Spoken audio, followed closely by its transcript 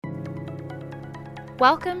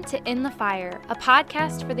Welcome to In the Fire, a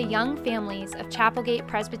podcast for the young families of Chapelgate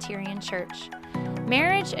Presbyterian Church.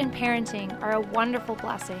 Marriage and parenting are a wonderful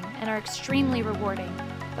blessing and are extremely rewarding,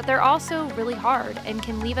 but they're also really hard and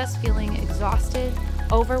can leave us feeling exhausted,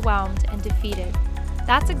 overwhelmed, and defeated.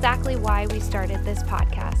 That's exactly why we started this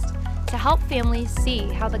podcast, to help families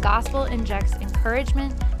see how the gospel injects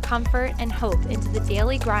encouragement, comfort, and hope into the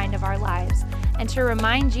daily grind of our lives, and to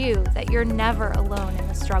remind you that you're never alone in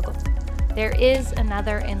the struggle. There is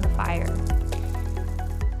another In the Fire.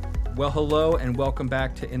 Well, hello and welcome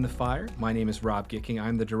back to In the Fire. My name is Rob Gicking.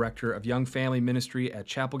 I'm the Director of Young Family Ministry at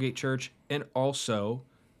Chapelgate Church and also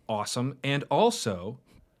the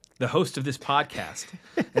host of this podcast.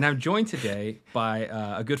 And I'm joined today by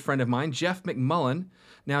a good friend of mine, Jeff McMullen.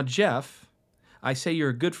 Now, Jeff, I say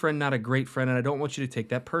you're a good friend, not a great friend, and I don't want you to take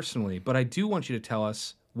that personally, but I do want you to tell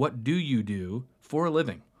us, what do you do for a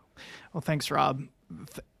living? Well, thanks, Rob.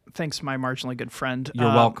 Thanks, my marginally good friend. You're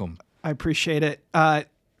welcome. I appreciate it. Hey,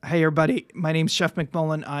 everybody. My name's Jeff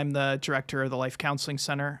McMullen. I'm the director of the Life Counseling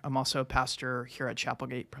Center. I'm also a pastor here at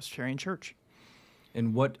Chapelgate Presbyterian Church.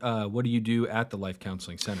 And what do you do at the Life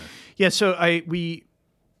Counseling Center? Yeah, so I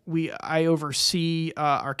oversee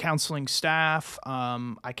our counseling staff.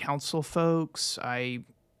 I counsel folks.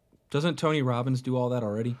 Doesn't Tony Robbins do all that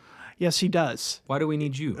already? Yes, he does. Why do we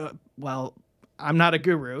need you? Well, I'm not a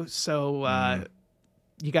guru, so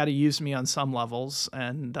you got to use me on some levels.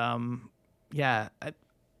 And I'm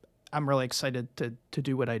really excited to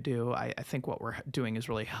do what I do. I think what we're doing is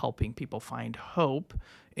really helping people find hope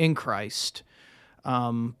in Christ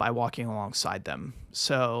by walking alongside them.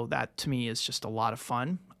 So that to me is just a lot of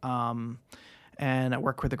fun. And I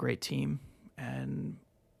work with a great team, and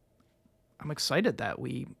I'm excited that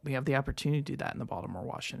we have the opportunity to do that in the Baltimore,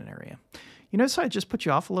 Washington area. You notice how I just put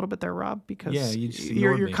you off a little bit there, Rob? Because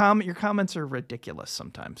your comments are ridiculous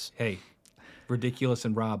sometimes. Hey, ridiculous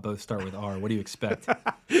and Rob both start with R. What do you expect?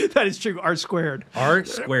 That is true. R squared. R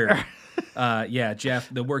squared.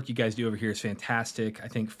 Jeff, the work you guys do over here is fantastic. I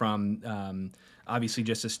think from obviously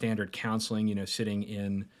just a standard counseling, sitting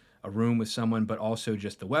in a room with someone, but also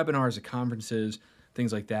just the webinars, the conferences,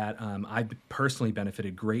 things like that. I've personally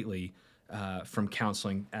benefited greatly from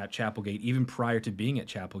counseling at Chapelgate, even prior to being at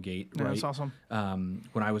Chapelgate. Yeah, right? That's awesome.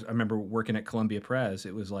 When I remember working at Columbia Pres,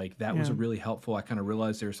 it was like that was really helpful. I kind of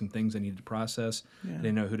realized there were some things I needed to process. Yeah. I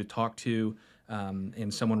didn't know who to talk to,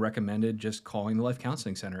 and someone recommended just calling the Life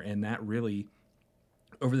Counseling Center, and that really,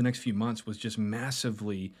 over the next few months, was just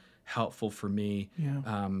massively helpful for me.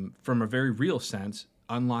 Yeah. From a very real sense,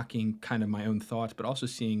 unlocking kind of my own thoughts, but also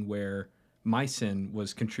seeing where my sin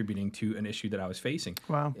was contributing to an issue that I was facing.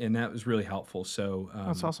 Wow. And that was really helpful. So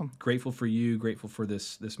that's awesome. Grateful for you, grateful for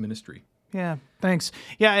this ministry. Yeah, thanks.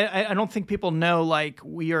 Yeah, I don't think people know,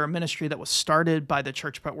 we are a ministry that was started by the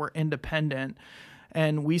church, but we're independent.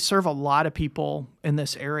 And we serve a lot of people in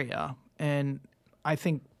this area. And I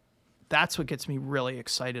think that's what gets me really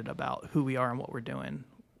excited about who we are and what we're doing.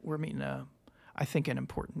 We're meeting, I think, an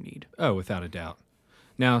important need. Oh, without a doubt.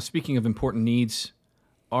 Now, speaking of important needs,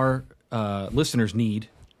 our listeners need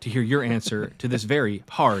to hear your answer to this very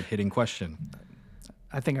hard-hitting question.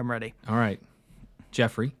 I think I'm ready. All right.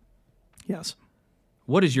 Jeffrey? Yes.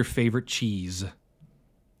 What is your favorite cheese?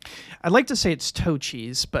 I'd like to say it's toe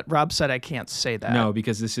cheese, but Rob said I can't say that. No,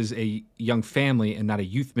 because this is a young family and not a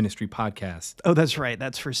youth ministry podcast. Oh, that's right.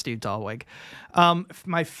 That's for Steve Dahlwig.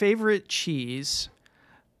 My favorite cheese...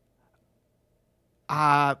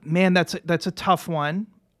 man, that's a tough one.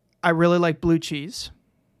 I really like blue cheese.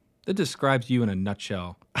 That describes you in a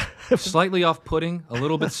nutshell. Slightly off-putting, a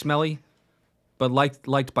little bit smelly, but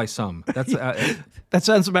liked by some. That's that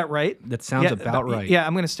sounds about right. That sounds about right. Yeah,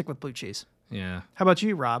 I'm going to stick with blue cheese. Yeah. How about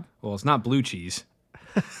you, Rob? Well, it's not blue cheese.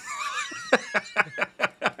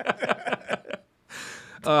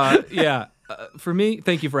 For me,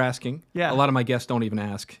 thank you for asking. Yeah. A lot of my guests don't even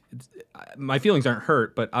ask. My feelings aren't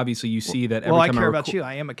hurt, but obviously you see that every time I care about you.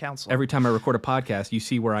 I am a counselor. Every time I record a podcast, you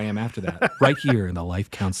see where I am after that. Right here in the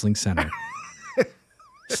Life Counseling Center.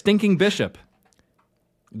 Stinking Bishop.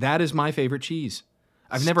 That is my favorite cheese.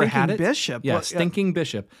 I've never had it. Stinking Bishop? Yeah, Stinking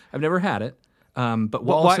Bishop. I've never had it. But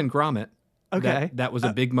Wallace and Gromit. Okay. That was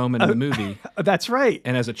a big moment in the movie. That's right.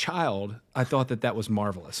 And as a child, I thought that was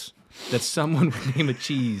marvelous. That someone would name a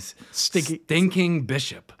cheese Stinking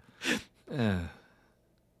Bishop.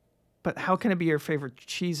 But how can it be your favorite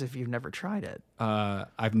cheese if you've never tried it?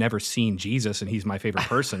 I've never seen Jesus, and he's my favorite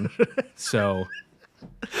person. So...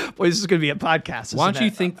 Boy, this is going to be a podcast. Why don't you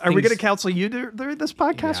think? Are we going to counsel you during this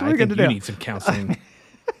podcast? Yeah, what are we going to do? You need some counseling,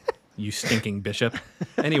 you stinking bishop.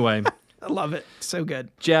 Anyway, I love it. So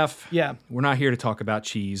good. Jeff, Yeah. we're not here to talk about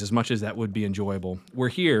cheese, as much as that would be enjoyable. We're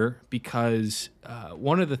here because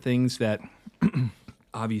one of the things that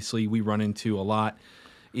obviously we run into a lot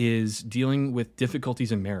is dealing with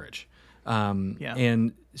difficulties in marriage.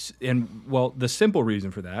 And well, the simple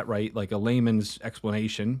reason for that, right, like a layman's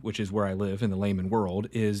explanation, which is where I live in the layman world,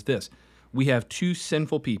 is this. We have two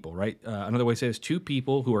sinful people, right? Another way to say it is two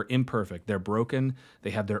people who are imperfect. They're broken.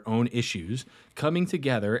 They have their own issues, coming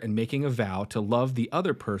together and making a vow to love the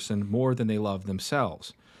other person more than they love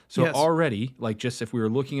themselves. So already, like just if we were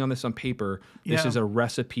looking on this on paper, this is a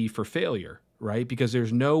recipe for failure, right? Because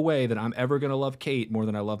there's no way that I'm ever going to love Kate more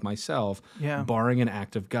than I love myself, barring an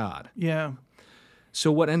act of God. Yeah.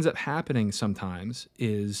 So what ends up happening sometimes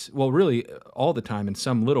is, well, really all the time in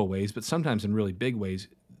some little ways, but sometimes in really big ways,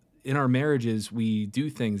 in our marriages, we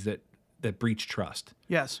do things that breach trust.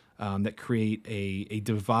 Yes. That create a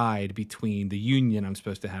divide between the union I'm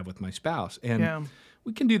supposed to have with my spouse. And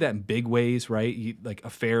we can do that in big ways, right? Like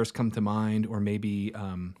affairs come to mind, or maybe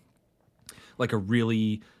like a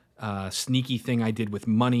really sneaky thing I did with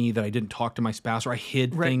money that I didn't talk to my spouse, or I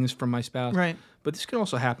hid things from my spouse. Right. But this can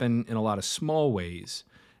also happen in a lot of small ways.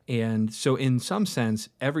 And so in some sense,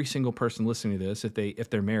 every single person listening to this, if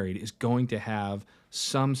they're married, is going to have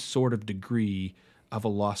some sort of degree of a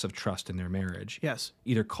loss of trust in their marriage. Yes.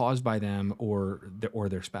 Either caused by them or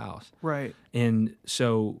their spouse. Right. And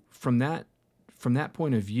so from that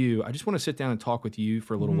point of view, I just want to sit down and talk with you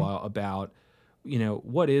for a little while about,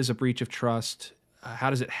 what is a breach of trust? How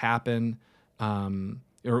does it happen?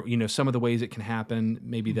 Or, some of the ways it can happen,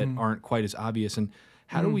 maybe that aren't quite as obvious. And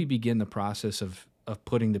how do we begin the process of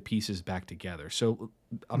putting the pieces back together? So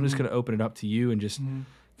I'm just going to open it up to you and just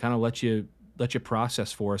kind of let you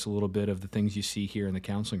process for us a little bit of the things you see here in the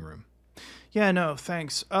counseling room. Yeah, no,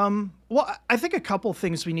 thanks. Well, I think a couple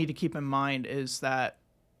things we need to keep in mind is that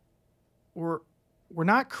we're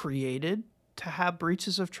not created to have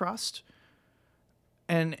breaches of trust.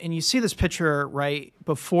 And you see this picture right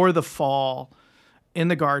before the fall in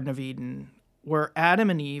the Garden of Eden, where Adam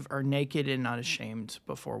and Eve are naked and unashamed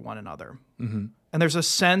before one another. Mm-hmm. And there's a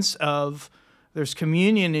sense of there's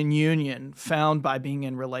communion and union found by being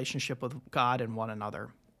in relationship with God and one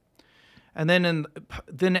another. And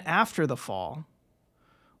then after the fall,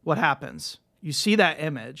 what happens? You see that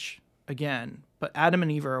image again, but Adam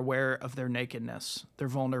and Eve are aware of their nakedness, their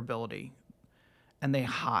vulnerability, and they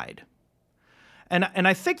hide. And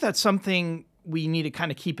I think that's something we need to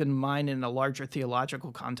kind of keep in mind in a larger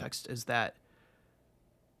theological context, is that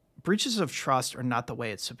breaches of trust are not the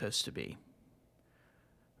way it's supposed to be.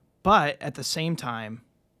 But at the same time,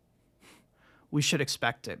 we should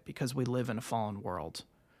expect it because we live in a fallen world,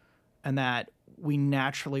 and that we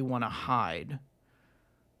naturally want to hide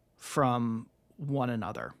from one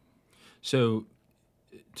another. So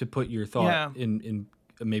to put your thought in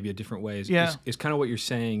maybe a different way is kind of what you're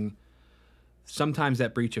saying. Sometimes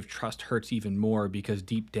that breach of trust hurts even more because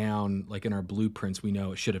deep down, like in our blueprints, we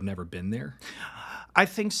know it should have never been there. I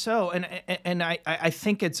think so. And I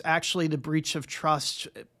think it's actually the breach of trust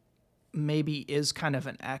maybe is kind of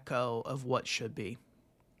an echo of what should be.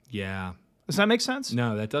 Yeah. Does that make sense?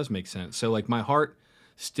 No, that does make sense. So like my heart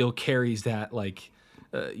still carries that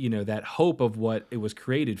that hope of what it was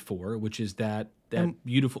created for, which is that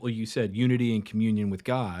beautiful, you said, unity and communion with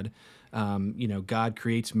God. God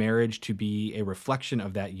creates marriage to be a reflection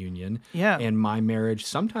of that union. Yeah. And my marriage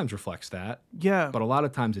sometimes reflects that. Yeah. But a lot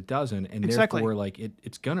of times it doesn't. And therefore, like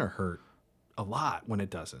it's going to hurt a lot when it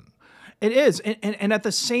doesn't. It is. And at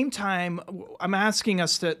the same time, I'm asking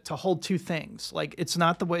us to hold two things. Like, it's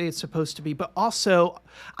not the way it's supposed to be, but also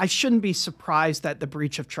I shouldn't be surprised that the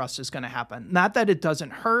breach of trust is going to happen. Not that it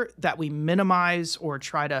doesn't hurt, that we minimize or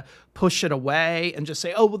try to push it away and just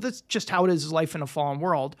say, oh, well, that's just how it is life in a fallen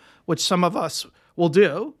world, which some of us will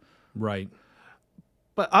do. Right.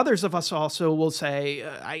 But others of us also will say,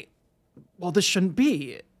 this shouldn't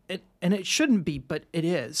be. And it shouldn't be, but it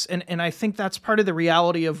is. And I think that's part of the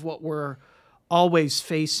reality of what we're always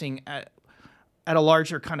facing at a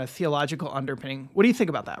larger kind of theological underpinning. What do you think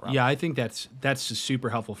about that, Rob? Yeah, I think that's a super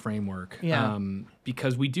helpful framework. Yeah.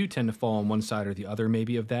 Because we do tend to fall on one side or the other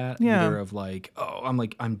maybe of that. Yeah. Either of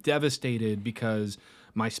I'm devastated because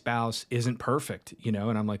my spouse isn't perfect, and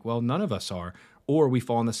I'm like, well, none of us are. Or we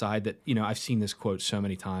fall on the side that, I've seen this quote so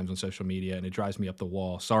many times on social media and it drives me up the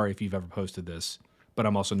wall. Sorry if you've ever posted this. But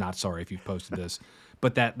I'm also not sorry if you've posted this.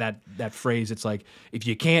 But that phrase, it's like, if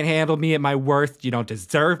you can't handle me at my worst, you don't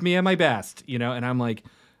deserve me at my best, And I'm like,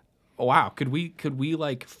 oh, wow, could we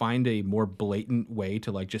like find a more blatant way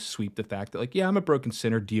to like just sweep the fact that like, yeah, I'm a broken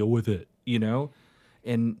sinner, deal with it,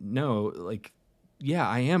 And no, like, yeah,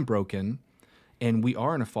 I am broken. And we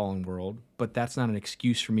are in a fallen world, but that's not an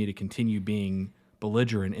excuse for me to continue being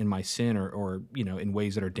belligerent in my sin or in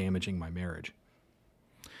ways that are damaging my marriage.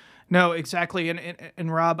 No, exactly.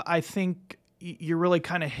 And Rob, I think you're really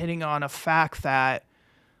kind of hitting on a fact that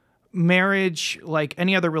marriage, like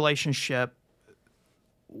any other relationship,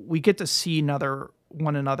 we get to see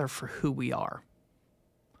one another for who we are.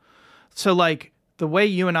 So like the way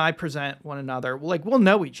you and I present one another, like we'll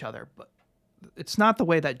know each other, but it's not the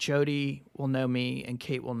way that Jody will know me and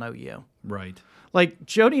Kate will know you. Right. Like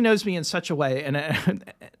Jody knows me in such a way,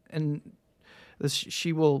 and this,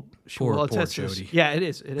 she will attest to this. Jody. Yeah, it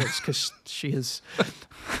is because she is.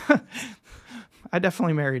 I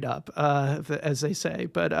definitely married up, as they say,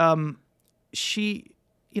 but she,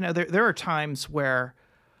 there are times where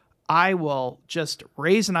I will just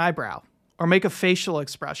raise an eyebrow or make a facial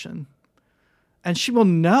expression, and she will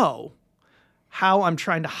know how I'm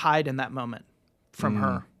trying to hide in that moment from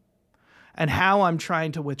her and how I'm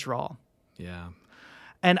trying to withdraw. Yeah.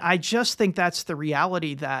 And I just think that's the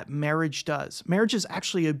reality that marriage does. Marriage is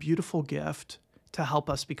actually a beautiful gift to help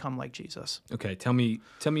us become like Jesus. Okay, tell me,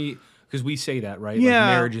 because we say that, right? Yeah.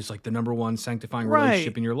 Like marriage is like the number one sanctifying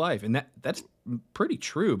relationship in your life. And that's pretty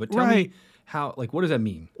true. But tell me how, like, what does that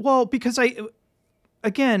mean? Well, because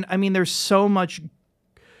there's so much.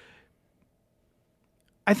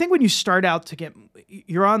 I think when you start out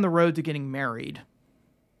you're on the road to getting married,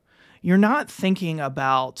 you're not thinking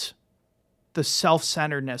about the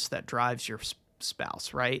self-centeredness that drives your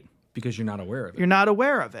spouse, right? Because you're not aware of it. You're not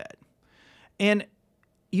aware of it. And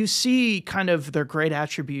you see kind of their great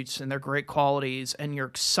attributes and their great qualities, and you're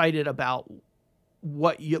excited about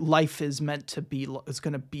what life is meant to be, is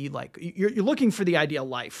going to be like. You're looking for the ideal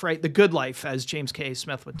life, right? The good life, as James K.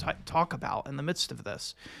 Smith would talk about in the midst of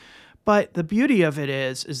this. But the beauty of it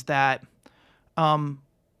is that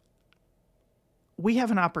we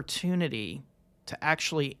have an opportunity to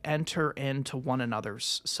actually enter into one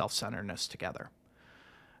another's self-centeredness together.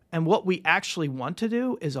 And what we actually want to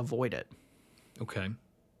do is avoid it. Okay.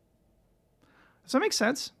 Does that make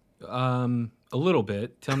sense? A little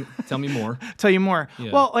bit. Tell me more. Tell you more.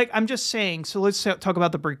 Yeah. Well, like I'm just saying, so let's talk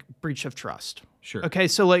about the breach of trust. Sure. Okay,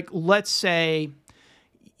 so like let's say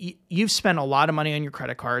you've spent a lot of money on your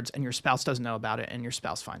credit cards and your spouse doesn't know about it and your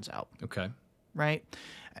spouse finds out. Okay. Right?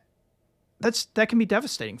 That can be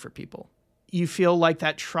devastating for people. You feel like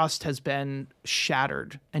that trust has been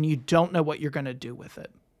shattered and you don't know what you're going to do with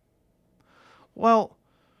it. Well,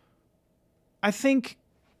 I think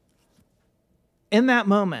in that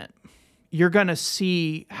moment, you're going to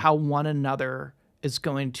see how one another is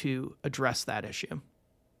going to address that issue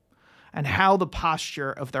and how the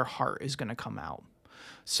posture of their heart is going to come out.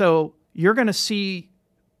 So you're going to see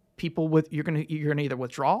people you're going to either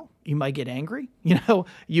withdraw, you might get angry.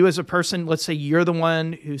 You as a person, let's say you're the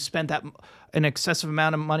one who spent an excessive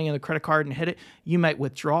amount of money on the credit card and hit it. You might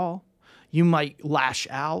withdraw. You might lash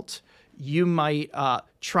out. You might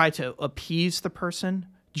try to appease the person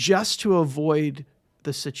just to avoid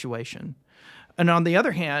the situation. And on the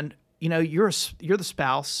other hand, you're the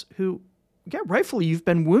spouse who, rightfully you've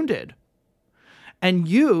been wounded. And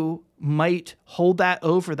you might hold that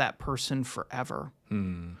over that person forever.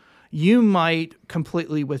 You might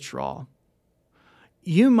completely withdraw.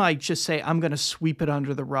 You might just say, I'm going to sweep it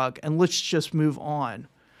under the rug and let's just move on.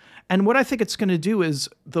 And what I think it's going to do is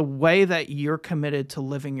the way that you're committed to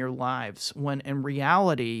living your lives, when in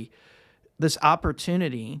reality, this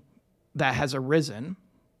opportunity that has arisen,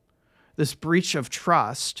 this breach of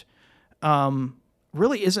trust,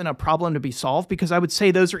 really isn't a problem to be solved, because I would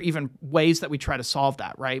say those are even ways that we try to solve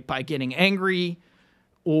that, right? By getting angry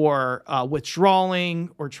or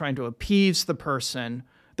withdrawing or trying to appease the person.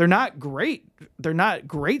 They're not great. They're not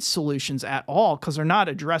great solutions at all because they're not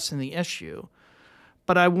addressing the issue.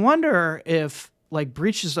 But I wonder if like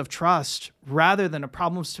breaches of trust, rather than a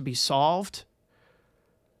problems to be solved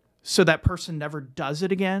so that person never does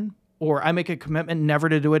it again, or I make a commitment never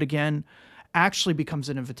to do it again, actually becomes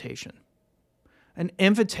an invitation. An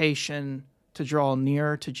invitation to draw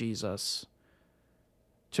near to Jesus,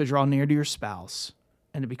 to draw near to your spouse,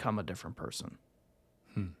 and to become a different person.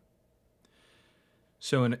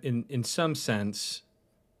 So in some sense,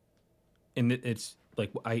 and it's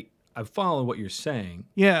like I follow what you're saying.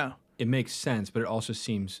 Yeah. It makes sense, but it also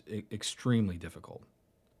seems extremely difficult.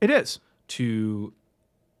 It is.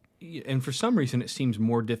 And for some reason, it seems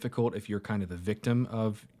more difficult if you're kind of the victim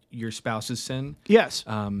of your spouse's sin. Yes.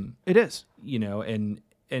 It is. And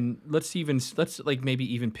let's like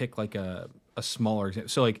maybe even pick like a smaller example.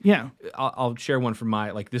 So like, yeah, I'll share one from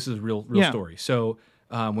this is a real story. So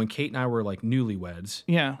when Kate and I were like newlyweds,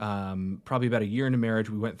 yeah, probably about a year into marriage,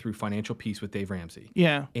 we went through financial peace with Dave Ramsey.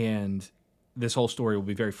 Yeah. And this whole story will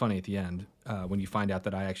be very funny at the end when you find out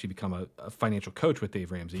that I actually become a financial coach with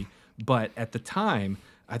Dave Ramsey. But at the time,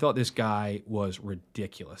 I thought this guy was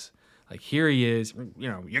ridiculous. Like, here he is,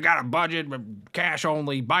 you got a budget, but cash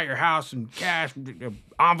only, buy your house and cash,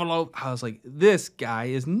 envelope. I was like, this guy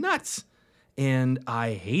is nuts. And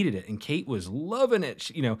I hated it. And Kate was loving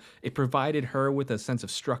it. It provided her with a sense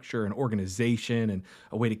of structure and organization and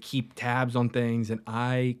a way to keep tabs on things. And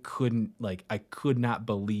I could not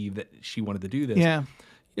believe that she wanted to do this. Yeah.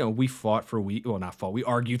 We fought for weeks. Well, not fought. We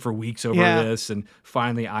argued for weeks over this. And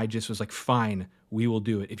finally, I just was like, fine, we will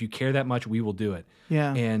do it. If you care that much, we will do it.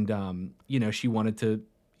 Yeah. And, she wanted to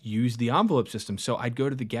use the envelope system. So I'd go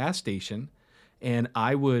to the gas station and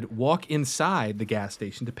I would walk inside the gas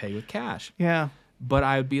station to pay with cash. Yeah. But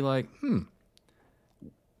I would be like,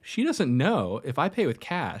 she doesn't know if I pay with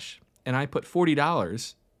cash and I put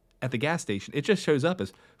 $40 at the gas station, it just shows up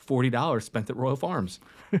as $40 spent at Royal Farms.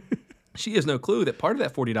 She has no clue that part of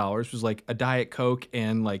that $40 was like a Diet Coke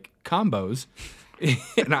and like combos.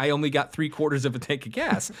 And I only got 3/4 of a tank of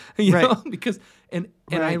gas, because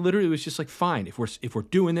I literally was just like, fine, if we're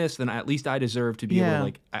doing this, then at least I deserve to be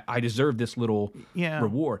able to I deserve this little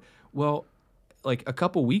reward. Well, like a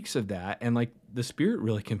couple weeks of that, and like the Spirit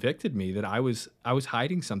really convicted me that I was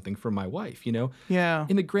hiding something from my wife. Yeah.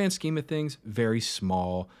 In the grand scheme of things, very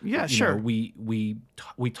small. Yeah, sure. We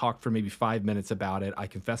talked for maybe 5 minutes about it. I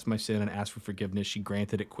confessed my sin and asked for forgiveness. She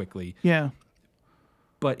granted it quickly. Yeah.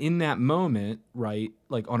 But in that moment, right,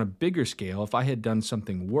 like on a bigger scale, if I had done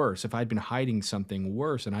something worse, if I'd been hiding something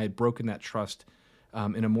worse and I had broken that trust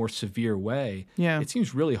in a more severe way, it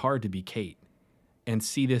seems really hard to be Kate and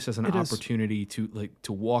see this as an opportunity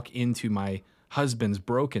to walk into my husband's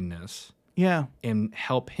brokenness and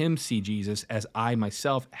help him see Jesus as I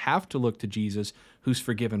myself have to look to Jesus who's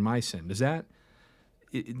forgiven my sin. Does that...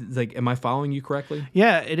 am I following you correctly?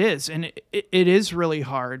 Yeah, it is. And it is really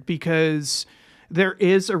hard because... there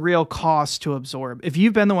is a real cost to absorb. If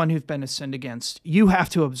you've been the one who's been sinned against, you have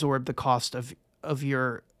to absorb the cost of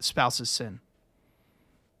your spouse's sin.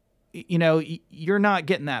 You're not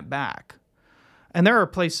getting that back. And there are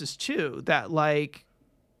places too that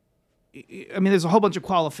there's a whole bunch of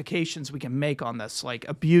qualifications we can make on this, like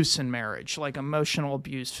abuse in marriage, like emotional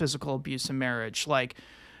abuse, physical abuse in marriage. Like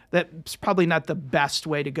that's probably not the best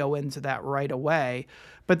way to go into that right away.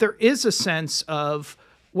 But there is a sense of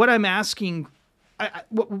what I'm asking.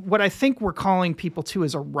 What I think we're calling people to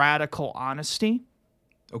is a radical honesty.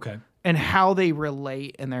 Okay. And how they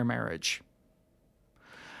relate in their marriage.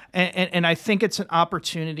 And I think it's an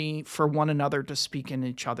opportunity for one another to speak in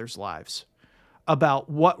each other's lives about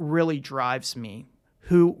what really drives me.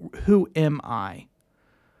 Who am I?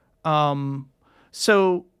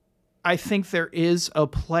 So I think there is a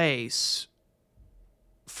place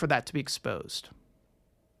for that to be exposed.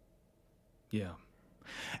 Yeah.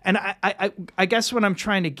 And I guess what I'm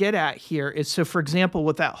trying to get at here is, so for example,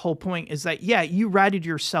 with that whole point is that, you ratted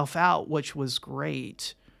yourself out, which was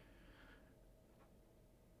great.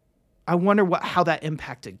 I wonder how that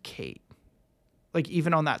impacted Kate, like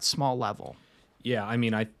even on that small level. Yeah, I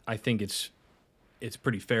mean, I think it's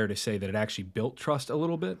pretty fair to say that it actually built trust a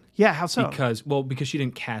little bit. Yeah, how so? Because she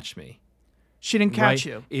didn't catch me. She didn't catch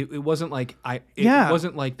you. It wasn't like it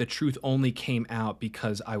wasn't like the truth only came out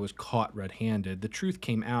because I was caught red-handed. The truth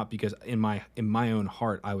came out because in my own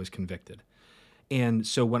heart I was convicted. And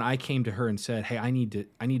so when I came to her and said, "Hey, I need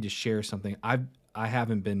to share something. I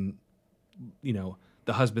haven't been,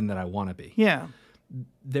 the husband that I want to be." Yeah.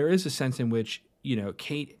 There is a sense in which,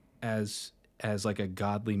 Kate as like a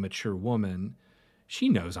godly, mature woman, she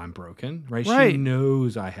knows I'm broken, right? She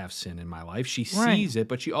knows I have sin in my life. She sees it,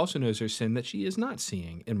 but she also knows there's sin that she is not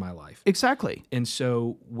seeing in my life. Exactly. And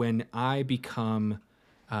so when I become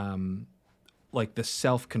like the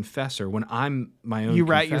self-confessor, when I'm my own you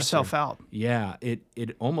confessor, rat yourself out. Yeah,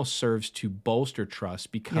 it almost serves to bolster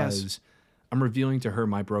trust because I'm revealing to her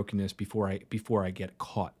my brokenness before I get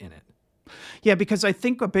caught in it. Yeah, because I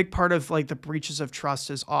think a big part of like the breaches of trust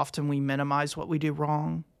is often we minimize what we do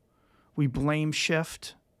wrong. We blame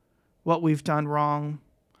shift what we've done wrong.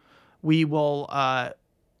 We will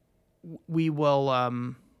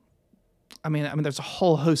there's a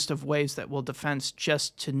whole host of ways that we'll defend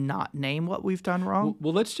just to not name what we've done wrong.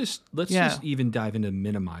 Well, let's just even dive into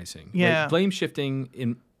minimizing. Yeah. Right? Blame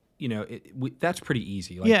shifting that's pretty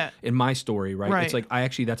easy. Like in my story, right? It's like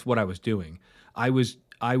that's what I was doing. I was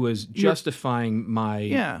justifying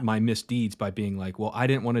my misdeeds by being like, well, I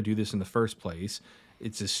didn't want to do this in the first place.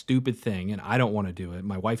 It's a stupid thing, and I don't want to do it.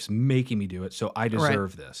 My wife's making me do it, so I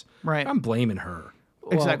deserve this. Right. I'm blaming her.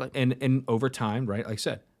 Exactly. Well, and over time, right, like I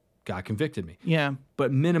said, God convicted me. Yeah.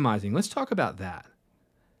 But minimizing, let's talk about that.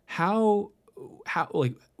 How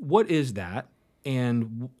what is that,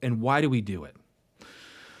 and why do we do it?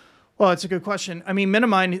 Well, it's a good question. I mean,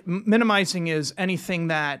 minimizing is anything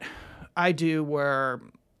that I do where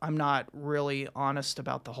I'm not really honest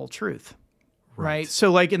about the whole truth, right?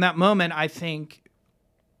 So like in that moment, I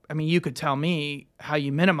mean, you could tell me how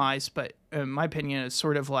you minimize, but in my opinion, it's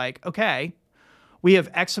sort of like, okay, we have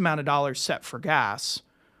X amount of dollars set for gas.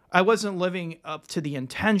 I wasn't living up to the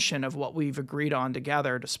intention of what we've agreed on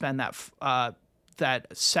together to spend that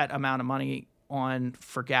set amount of money on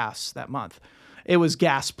for gas that month. It was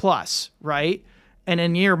gas plus, right? And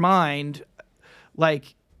in your mind,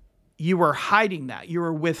 like, you were hiding that. You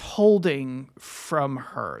were withholding from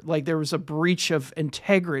her. Like, there was a breach of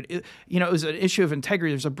integrity. It was an issue of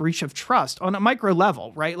integrity. There's a breach of trust on a micro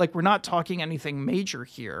level, right? Like, we're not talking anything major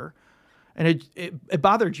here. And it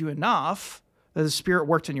bothered you enough that the Spirit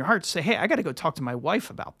worked in your heart to say, hey, I got to go talk to my wife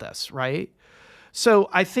about this, right? So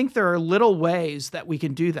I think there are little ways that we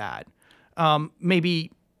can do that.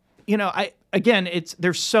 Maybe,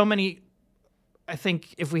 there's so many. I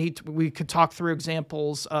think if we could talk through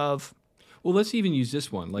examples of. Well, let's even use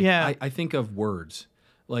this one. Like, yeah. I think of words.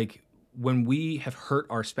 Like, when we have hurt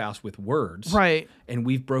our spouse with words, right, and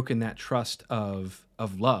we've broken that trust of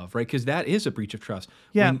love, right? Because that is a breach of trust.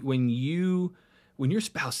 Yeah. When your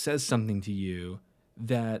spouse says something to you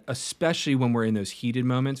that, especially when we're in those heated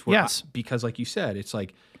moments, where yes, because like you said, it's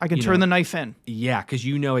like I can turn the knife in. Yeah, because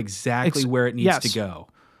you know exactly where it needs to go,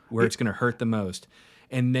 where it's going to hurt the most.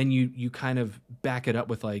 And then you kind of back it up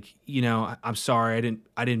with like, I'm sorry,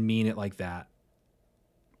 I didn't mean it like that.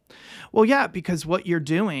 Well, yeah, because what you're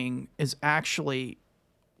doing is actually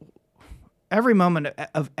every moment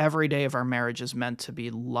of every day of our marriage is meant to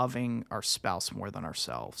be loving our spouse more than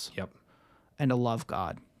ourselves. Yep. And to love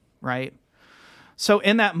God, right? So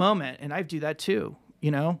in that moment, and I do that too,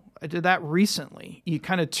 I did that recently. You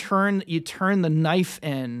kind of turn the knife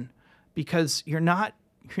in because you're not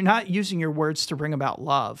using your words to bring about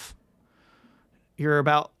love. You're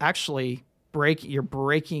about actually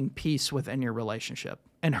breaking peace within your relationship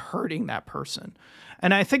and hurting that person.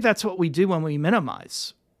 And I think that's what we do when we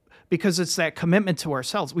minimize, because it's that commitment to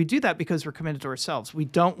ourselves. We do that because we're committed to ourselves. We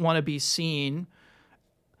don't want to be seen.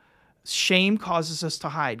 Shame causes us to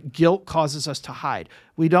hide. Guilt causes us to hide.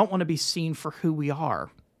 We don't want to be seen for who we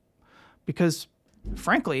are. Because,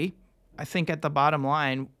 frankly, I think at the bottom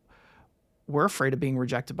line, we're afraid of being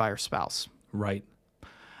rejected by our spouse. Right.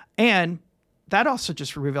 And that also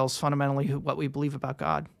just reveals fundamentally what we believe about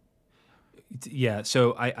God. Yeah,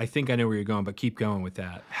 so I think I know where you're going, but keep going with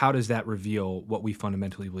that. How does that reveal what we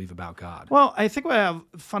fundamentally believe about God? Well, I think what I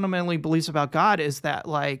fundamentally believes about God is that,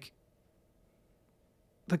 like,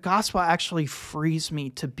 the gospel actually frees me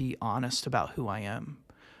to be honest about who I am.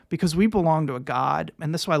 Because we belong to a God,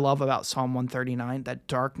 and this is what I love about Psalm 139,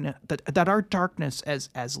 that our darkness is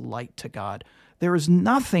as light to God. There is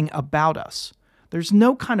nothing about us. There's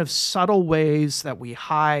no kind of subtle ways that we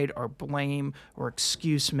hide or blame or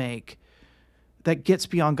excuse make that gets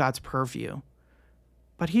beyond God's purview.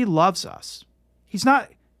 But he loves us. He's not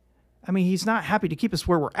happy to keep us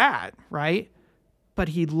where we're at, right? But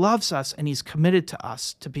he loves us, and he's committed to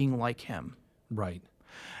us to being like him. Right.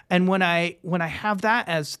 And when I have that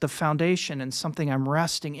as the foundation and something I'm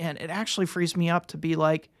resting in, it actually frees me up to be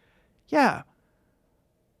like, yeah,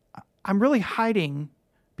 I'm really hiding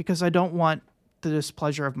because I don't want the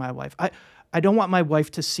displeasure of my wife. I don't want my wife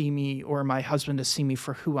to see me or my husband to see me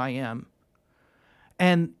for who I am.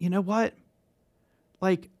 And you know what?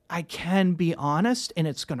 Like, I can be honest, and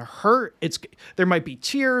it's going to hurt. There might be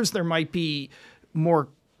tears. There might be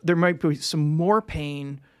some more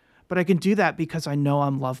pain. But I can do that because I know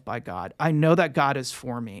I'm loved by God. I know that God is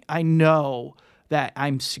for me. I know that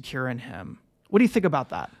I'm secure in him. What do you think about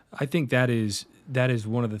that? I think that is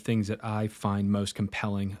one of the things that I find most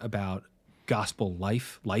compelling about gospel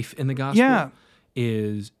life in the gospel,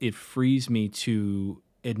 is it frees me to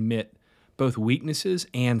admit both weaknesses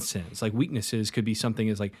and sins. Like, weaknesses could be something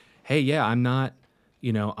as like, hey, yeah, I'm not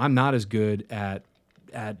as good at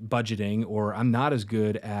budgeting, or I'm not as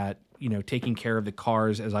good at taking care of the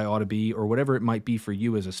cars as I ought to be, or whatever it might be for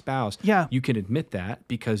you as a spouse. Yeah. You can admit that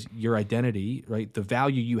because your identity, right, the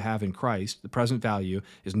value you have in Christ, the present value,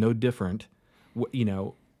 is no different,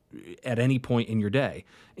 at any point in your day.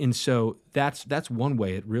 And so that's one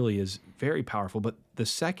way it really is very powerful. But the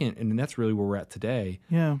second, and that's really where we're at today.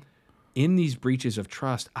 Yeah. In these breaches of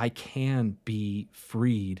trust, I can be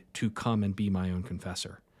freed to come and be my own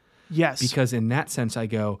confessor. Yes. Because in that sense, I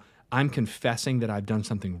go, I'm confessing that I've done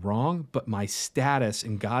something wrong, but my status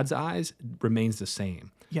in God's eyes remains the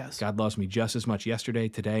same. Yes. God loves me just as much yesterday,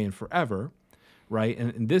 today, and forever, right?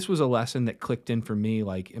 And this was a lesson that clicked in for me,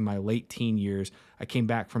 like in my late teen years. I came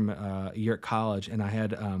back from a year at college, and I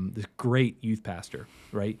had this great youth pastor,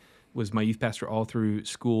 right? Was my youth pastor all through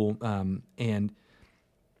school, and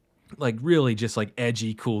like really just like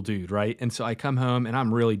edgy, cool dude, right? And so I come home and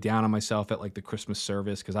I'm really down on myself at like the Christmas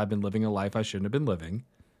service because I've been living a life I shouldn't have been living,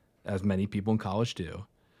 as many people in college do.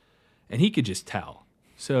 And he could just tell.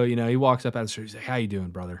 So, he walks up out of the street, he's like, "How you doing,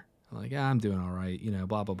 brother?" I'm like, "Yeah, I'm doing all right,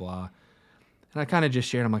 blah, blah, blah." And I kind of just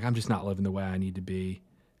shared, I'm like, "I'm just not living the way I need to be."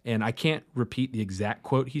 And I can't repeat the exact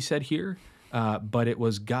quote he said here, but it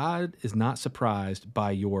was, "God is not surprised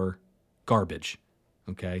by your garbage."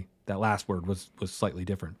 Okay? That last word was slightly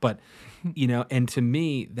different. But, and to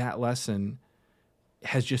me, that lesson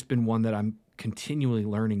has just been one that I'm continually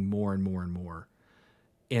learning more and more and more.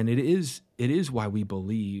 And it is why we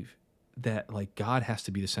believe that like God has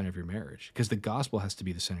to be the center of your marriage, because the gospel has to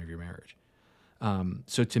be the center of your marriage.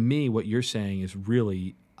 So to me, what you're saying is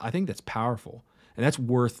really, I think that's powerful, and that's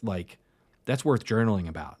worth journaling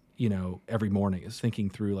about, every morning, is thinking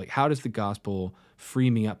through like, how does the gospel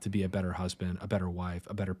free me up to be a better husband, a better wife,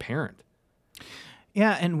 a better parent?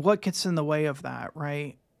 Yeah, and what gets in the way of that,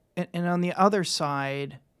 right? And on the other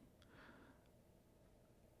side,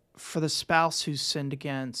 for the spouse who's sinned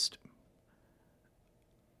against,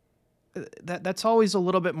 that's always a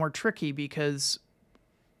little bit more tricky because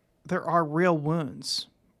there are real wounds,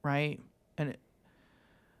 right?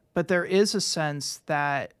 But there is a sense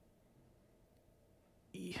that,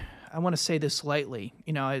 I want to say this lightly,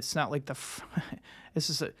 it's not like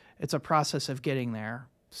it's a process of getting there.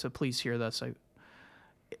 So please hear this.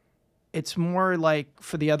 It's more like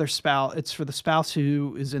for the other spouse, it's for the spouse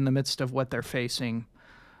who is in the midst of what they're facing,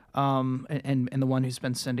 and the one who's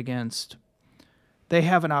been sinned against. They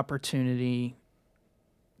have an opportunity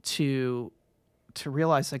to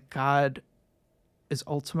realize that God is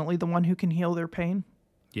ultimately the one who can heal their pain.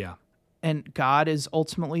 Yeah. And God is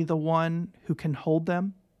ultimately the one who can hold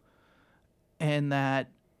them, and that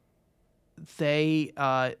they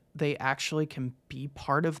actually can be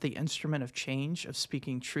part of the instrument of change, of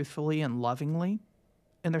speaking truthfully and lovingly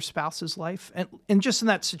in their spouse's life. And just in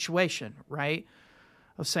that situation, right?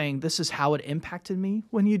 Of saying, this is how it impacted me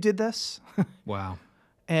when you did this. Wow.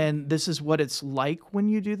 And this is what it's like when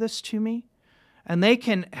you do this to me. And they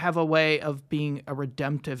can have a way of being a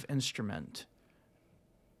redemptive instrument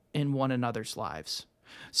in one another's lives.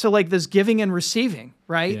 So like this giving and receiving,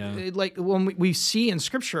 right? Yeah. Like when we see in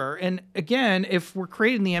Scripture, and again, if we're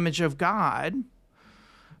created in the image of God,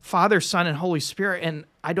 Father, Son, and Holy Spirit, and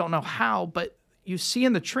I don't know how, but you see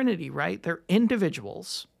in the Trinity, right? They're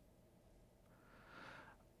individuals,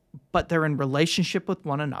 but they're in relationship with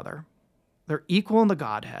one another. They're equal in the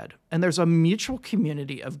Godhead, and there's a mutual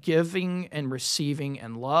community of giving and receiving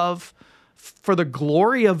and love for the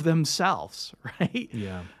glory of themselves, right?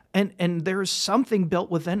 Yeah. And there's something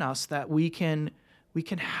built within us that we can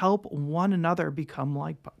help one another become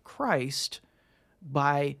like Christ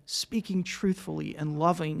by speaking truthfully and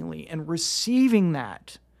lovingly and receiving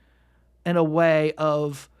that in a way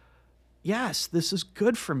of, yes, this is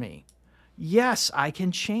good for me. Yes, I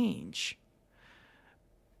can change.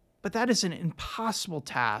 But that is an impossible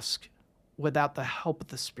task without the help of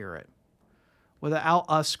the Spirit, without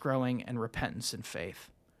us growing in repentance and faith.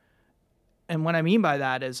 And what I mean by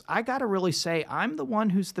that is I got to really say I'm the one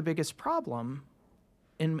who's the biggest problem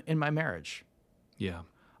in my marriage. Yeah.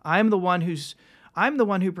 I'm the one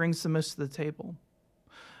who brings the most to the table.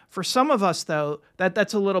 For some of us, though,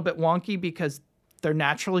 that's a little bit wonky because they're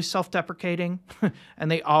naturally self-deprecating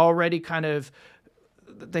and they already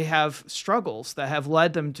they have struggles that have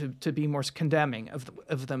led them to be more condemning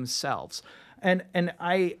of themselves. And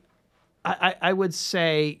I would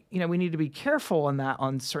say, we need to be careful on that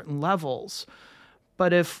on certain levels.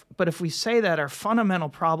 But if we say that our fundamental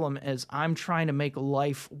problem is I'm trying to make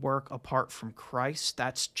life work apart from Christ,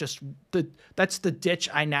 that's the ditch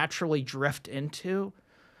I naturally drift into,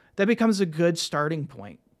 that becomes a good starting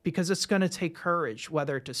point, because it's going to take courage,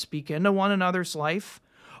 whether to speak into one another's life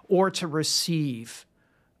or to receive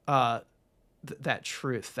that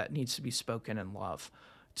truth that needs to be spoken in love.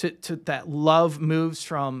 To that love moves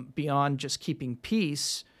from beyond just keeping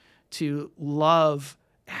peace to love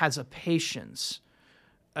has a patience,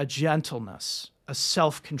 a gentleness, a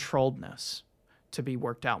self-controlledness to be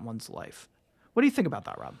worked out in one's life. What do you think about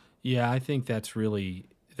that, Rob? Yeah, I think that's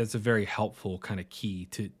a very helpful kind of key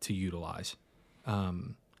to utilize.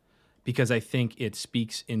 Because I think it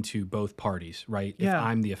speaks into both parties, right? Yeah. If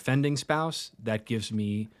I'm the offending spouse, that gives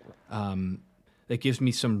me some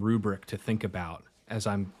rubric to think about as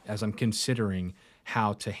I'm considering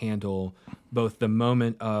how to handle both the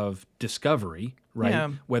moment of discovery, right?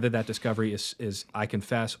 Yeah. Whether that discovery is I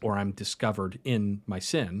confess or I'm discovered in my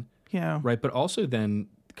sin, Yeah. right? But also then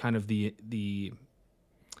kind of the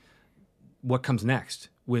what comes next,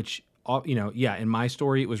 which, in my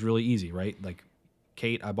story, it was really easy, right? Like,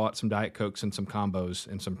 Kate, I bought some Diet Cokes and some combos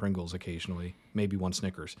and some Pringles occasionally, maybe one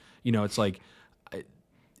Snickers. It's like,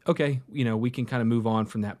 okay, we can kind of move on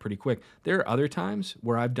from that pretty quick. There are other times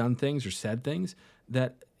where I've done things or said things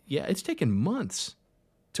that, it's taken months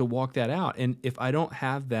to walk that out. And if I don't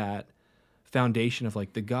have that foundation of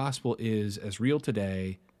like the gospel is as real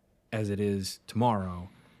today as it is tomorrow,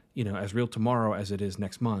 as real tomorrow as it is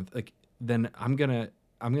next month, like, then I'm gonna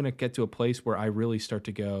get to a place where I really start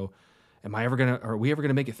to go, are we ever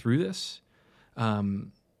gonna make it through this?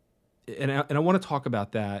 And I want to talk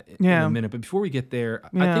about that in a minute, but before we get there,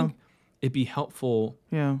 I think it'd be helpful,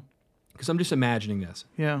 because I'm just imagining this.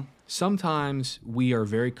 Yeah. Sometimes we are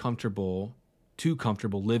very too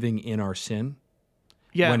comfortable living in our sin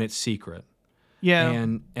when it's secret. Yeah.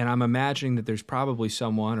 And I'm imagining that there's probably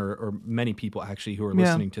someone or many people actually who are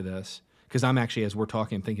listening to this, because I'm actually, as we're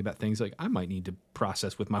talking, I'm thinking about things like I might need to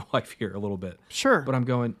process with my wife here a little bit. Sure. But I'm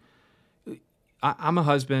going, I'm a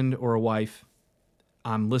husband or a wife.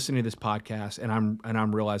 I'm listening to this podcast and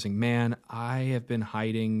I'm realizing, man, I have been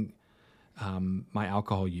hiding my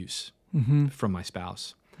alcohol use from my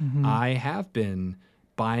spouse. I have been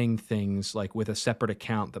buying things like with a separate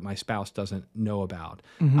account that my spouse doesn't know about.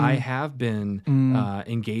 I have been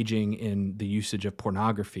engaging in the usage of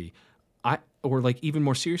pornography. Or like even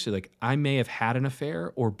more seriously, like I may have had an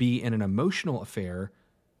affair or be in an emotional affair,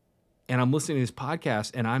 and I'm listening to this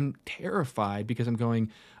podcast and I'm terrified because I'm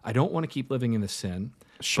going, I don't want to keep living in the sin.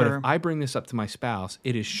 Sure. But if I bring this up to my spouse,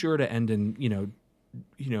 it is sure to end in,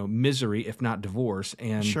 misery, if not divorce.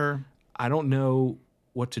 And Sure. I don't know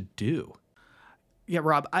what to do. Yeah,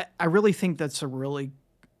 Rob, I really think that's a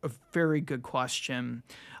very good question.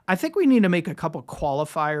 I think we need to make a couple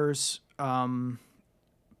qualifiers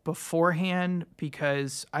beforehand,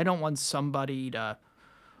 because I don't want somebody to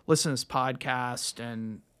listen to this podcast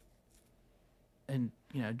and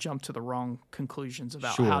jump to the wrong conclusions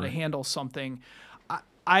about how to handle something.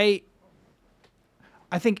 I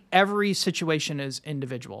think every situation is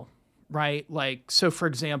individual, right? Like, so for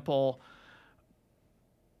example,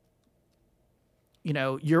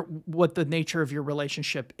 what the nature of your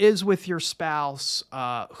relationship is with your spouse,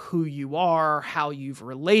 who you are, how you've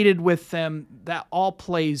related with them, that all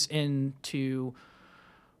plays into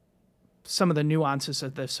some of the nuances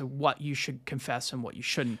of this, of what you should confess and what you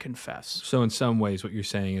shouldn't confess. So in some ways, what you're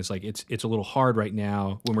saying is like it's a little hard right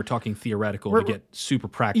now when we're talking theoretical to get super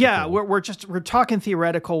practical. Yeah, we're talking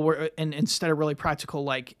theoretical, and instead of really practical,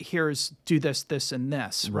 like here's do this, this, and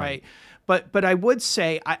this, right? But I would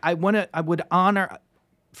say I would honor.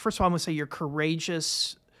 First of all, I would say you're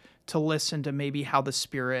courageous to listen to maybe how the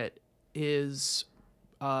Spirit is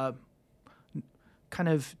kind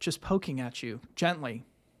of just poking at you gently.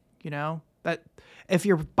 That if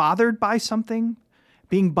you're bothered by something,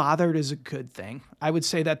 being bothered is a good thing. I would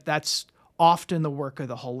say that that's often the work of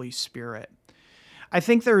the Holy Spirit. I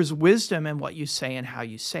think there is wisdom in what you say and how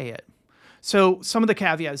you say it. So some of the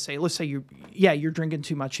caveats say, let's say you're drinking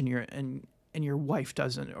too much and your wife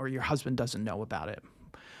doesn't, or your husband doesn't know about it.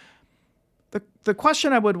 The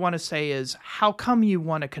question I would want to say is, how come you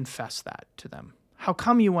want to confess that to them? How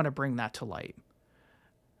come you want to bring that to light?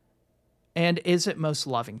 And is it most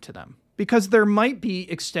loving to them? Because there might be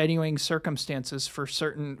extenuating circumstances for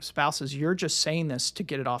certain spouses. You're just saying this to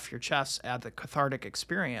get it off your chest at the cathartic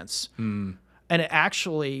experience. And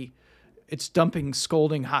it's dumping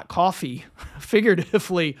scalding hot coffee,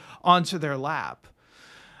 figuratively, onto their lap.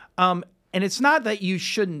 And it's not that you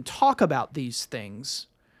shouldn't talk about these things,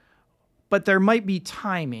 but there might be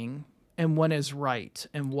timing and when is right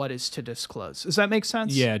and what is to disclose. Does that make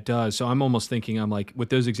sense? Yeah, it does. So I'm almost thinking, I'm like, with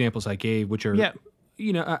those examples I gave, which are, I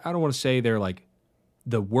don't want to say they're like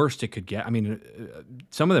the worst it could get. I mean,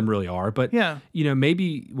 some of them really are, but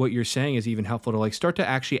maybe what you're saying is even helpful to like start to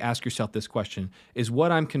actually ask yourself this question: is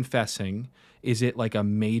what I'm confessing, is it like a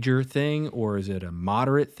major thing, or is it a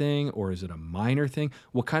moderate thing, or is it a minor thing?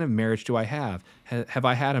 What kind of marriage do I have? Have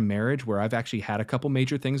I had a marriage where I've actually had a couple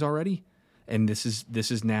major things already? And this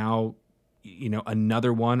is now,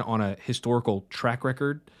 another one on a historical track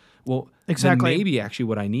record. Well, exactly. Then maybe actually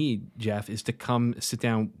what I need, Jeff, is to come sit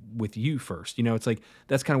down with you first. It's like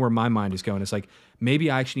that's kind of where my mind is going. It's like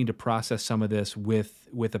maybe I actually need to process some of this with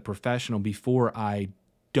a professional before I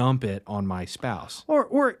dump it on my spouse.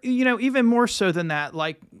 Or even more so than that,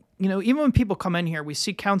 like, even when people come in here, we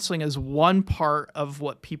see counseling as one part of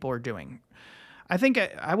what people are doing. I think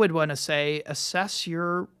I would want to say assess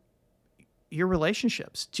your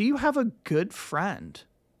relationships. Do you have a good friend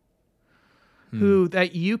who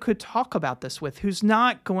that you could talk about this with, who's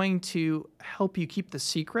not going to help you keep the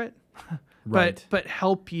secret, Right. but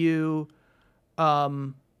help you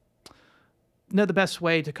know the best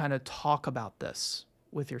way to kind of talk about this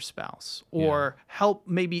with your spouse, or help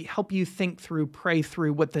you think through, pray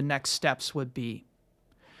through what the next steps would be.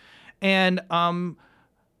 And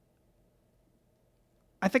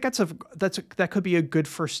I think that could be a good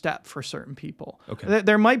first step for certain people. Okay.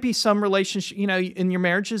 There might be some relationship, in your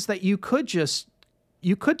marriages that you could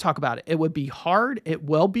talk about it. It would be hard. It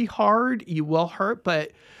will be hard. You will hurt,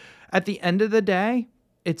 but at the end of the day,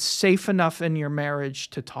 it's safe enough in your marriage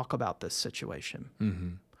to talk about this situation.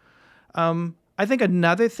 Mm-hmm. I think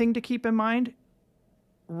another thing to keep in mind,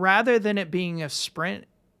 rather than it being a sprint,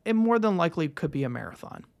 it more than likely could be a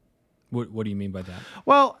marathon. What do you mean by that?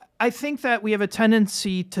 Well, I think that we have a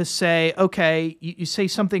tendency to say, okay, you say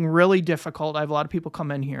something really difficult. I have a lot of people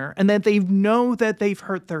come in here, and that they know that they've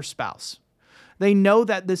hurt their spouse. They know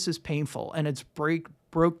that this is painful and it's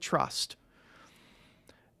broke trust.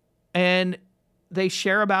 And they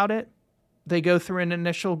share about it. They go through an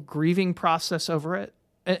initial grieving process over it.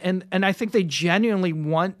 And I think they genuinely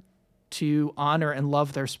want to honor and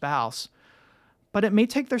love their spouse, but it may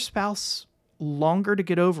take their spouse longer to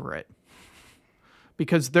get over it,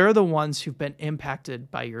 because they're the ones who've been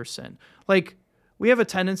impacted by your sin. Like, we have a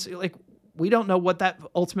tendency, like, we don't know what that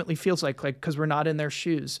ultimately feels like, because we're not in their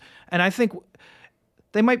shoes. And I think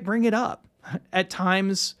they might bring it up at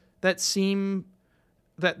times that seem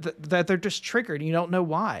that they're just triggered. You don't know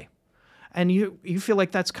why. And you feel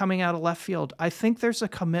like that's coming out of left field. I think there's a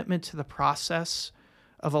commitment to the process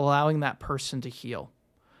of allowing that person to heal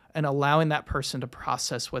and allowing that person to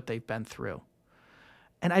process what they've been through.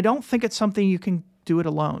 And I don't think it's something you can do it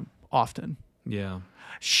alone often. Yeah.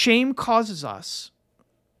 Shame causes us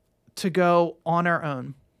to go on our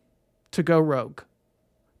own, to go rogue,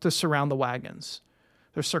 to surround the wagons,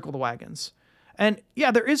 to circle the wagons. And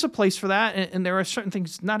yeah, there is a place for that. And there are certain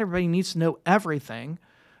things, not everybody needs to know everything,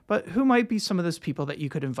 but who might be some of those people that you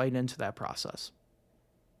could invite into that process?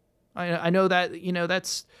 I know that,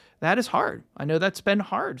 that is hard. I know that's been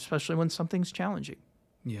hard, especially when something's challenging.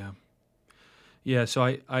 Yeah. Yeah. So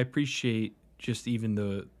I appreciate just even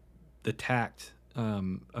the tact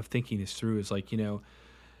of thinking this through is like,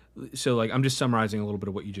 so like, I'm just summarizing a little bit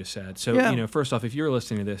of what you just said. So, Yeah. First off, if you're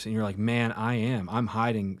listening to this and you're like, man, I'm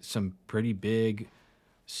hiding some pretty big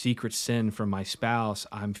secret sin from my spouse.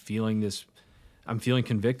 I'm feeling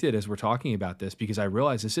convicted as we're talking about this, because I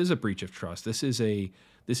realize this is a breach of trust. This is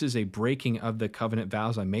a breaking of the covenant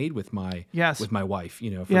vows I made with my wife, for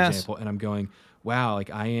example. And I'm going, wow, like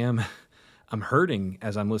I'm hurting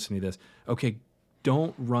as I'm listening to this. Okay,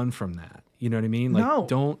 don't run from that. You know what I mean? Like,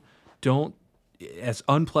 No. don't, as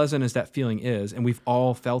unpleasant as that feeling is, and we've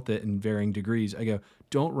all felt it in varying degrees, I go,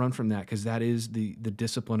 don't run from that, because that is the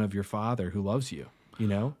discipline of your Father who loves you,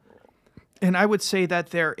 And I would say that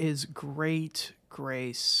there is great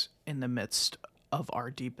grace in the midst of our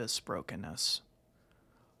deepest brokenness.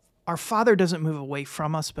 Our Father doesn't move away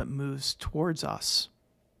from us, but moves towards us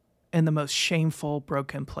in the most shameful,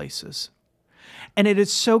 broken places. And it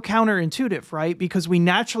is so counterintuitive, right? Because we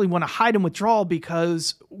naturally want to hide and withdraw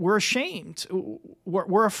because we're ashamed.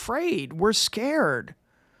 We're afraid. We're scared.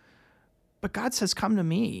 But God says, come to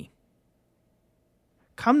me.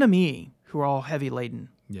 Come to me, who are all heavy laden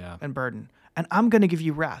and burdened, and I'm going to give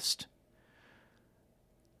you rest.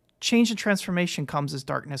 Change and transformation comes as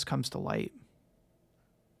darkness comes to light.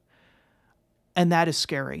 And that is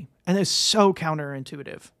scary. And it's so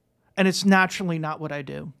counterintuitive. And it's naturally not what I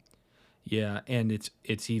do. Yeah, and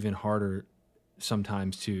it's even harder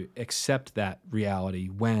sometimes to accept that reality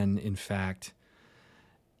when, in fact,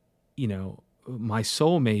 my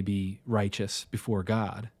soul may be righteous before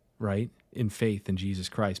God, right, in faith in Jesus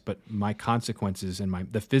Christ, but my consequences and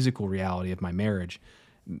the physical reality of my marriage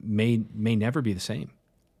may never be the same.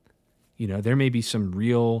 There may be some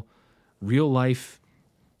real life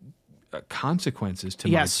consequences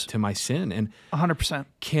to my sin, and 100%.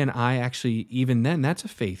 Can I actually, even then, that's a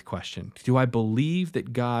faith question. Do I believe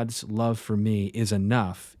that God's love for me is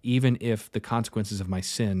enough, even if the consequences of my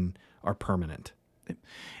sin are permanent?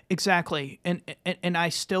 Exactly. And I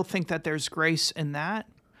still think that there's grace in that.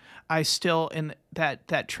 I still, in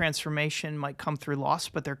that transformation might come through loss,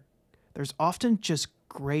 but there's often just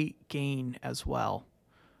great gain as well,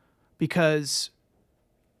 because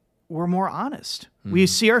we're more honest. Mm-hmm. We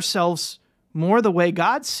see ourselves more the way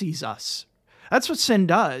God sees us. That's what sin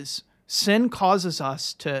does. Sin causes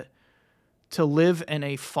us to live in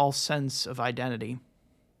a false sense of identity,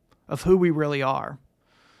 of who we really are.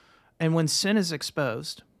 And when sin is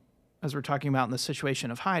exposed, as we're talking about in the situation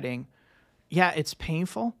of hiding, yeah, it's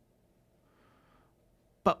painful,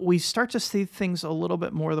 but we start to see things a little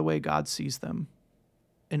bit more the way God sees them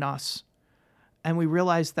in us. And we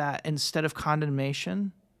realize that instead of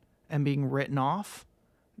condemnation and being written off,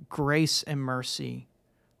 grace and mercy,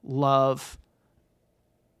 love,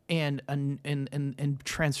 and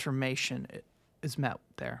transformation is met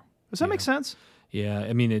there. Does that make sense? Yeah,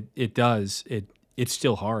 I mean, it does. It's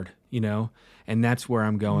still hard, and that's where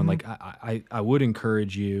I'm going. Like, I would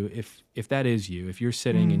encourage you, if that is you, if you're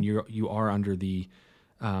sitting and you are under the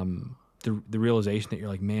realization that you're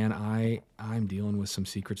like, man, I'm dealing with some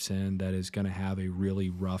secret sin that is going to have a really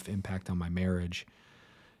rough impact on my marriage.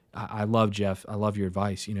 I love Jeff. I love your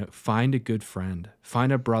advice. Find a good friend,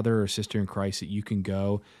 find a brother or sister in Christ that you can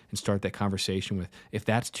go and start that conversation with. If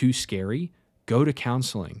that's too scary, go to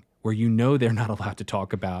counseling where they're not allowed to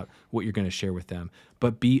talk about what you're going to share with them,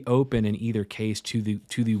 but be open in either case to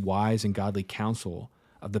the wise and godly counsel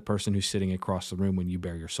of the person who's sitting across the room when you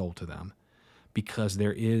bare your soul to them. Because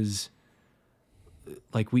there is,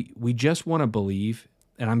 like, we just want to believe,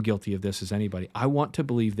 and I'm guilty of this as anybody, I want to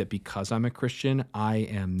believe that because I'm a Christian, I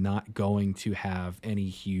am not going to have any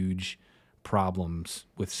huge problems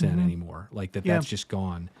with sin anymore. Like that's just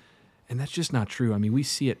gone. And that's just not true. I mean, we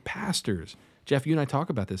see it. Pastors, Jeff, you and I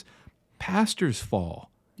talk about this. Pastors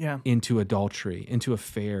fall into adultery, into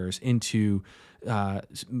affairs, into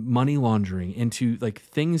money laundering, into like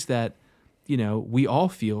things that, we all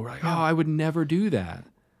feel like, oh, I would never do that.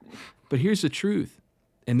 But here's the truth.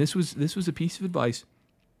 And this was a piece of advice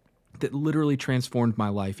that literally transformed my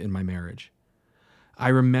life in my marriage. I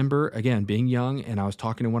remember, again, being young, and I was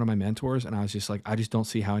talking to one of my mentors, and I was just like, I just don't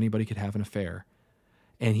see how anybody could have an affair.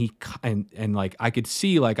 And he like I could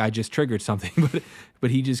see like I just triggered something,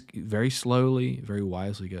 but he just very slowly, very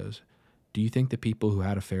wisely goes, do you think the people who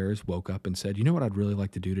had affairs woke up and said, you know what I'd really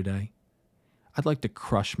like to do today? I'd like to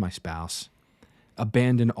crush my spouse,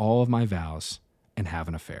 abandon all of my vows, and have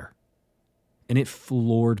an affair. And it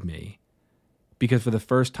floored me because for the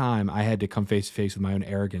first time I had to come face to face with my own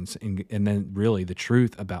arrogance and then really the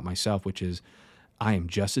truth about myself, which is I am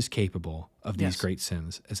just as capable of these great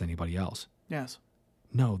sins as anybody else. Yes.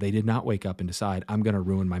 No, they did not wake up and decide, I'm going to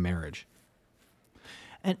ruin my marriage.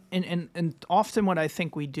 And often what I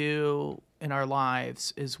think we do in our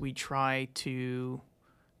lives is we try to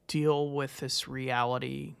deal with this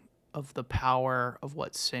reality of the power of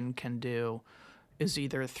what sin can do is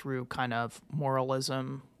either through kind of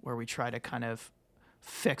moralism, where we try to kind of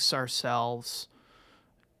fix ourselves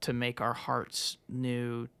to make our hearts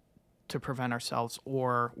new, to prevent ourselves,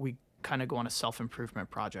 or we kind of go on a self-improvement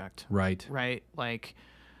project. Right. Like,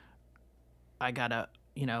 I gotta,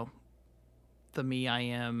 the me I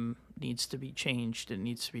am needs to be changed. It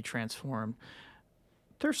needs to be transformed.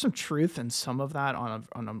 There's some truth in some of that on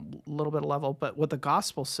a little bit of level, but what the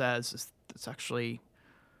gospel says is it's actually,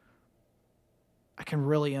 I can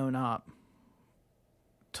really own up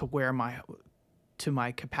to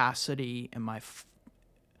my capacity and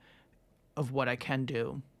of what I can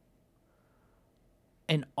do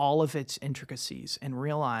and all of its intricacies, and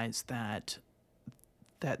realize that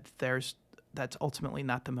that's ultimately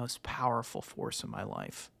not the most powerful force in my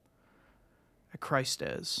life. That Christ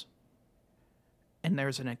is. And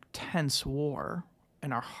there's an intense war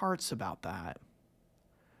in our hearts about that.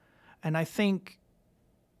 And I think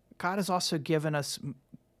God has also given us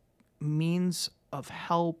means of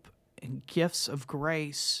help and gifts of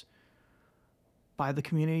grace by the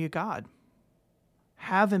community of God.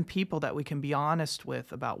 Having people that we can be honest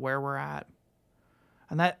with about where we're at.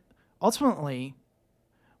 And that ultimately,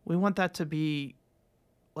 we want that to be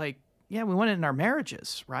like, we want it in our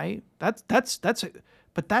marriages, right? But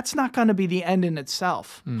that's not going to be the end in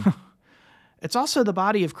itself. It's also the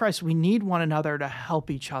body of Christ. We need one another to help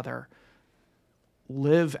each other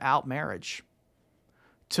live out marriage,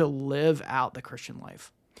 to live out the Christian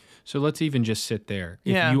life. So let's even just sit there.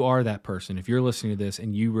 If you are that person, if you're listening to this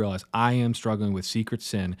and you realize I am struggling with secret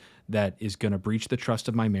sin that is going to breach the trust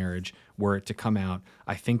of my marriage, were it to come out,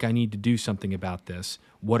 I think I need to do something about this.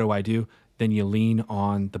 What do I do? Then you lean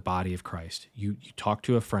on the body of Christ. You talk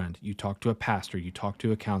to a friend, you talk to a pastor, you talk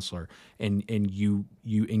to a counselor, and you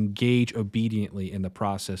engage obediently in the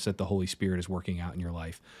process that the Holy Spirit is working out in your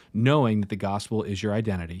life, knowing that the gospel is your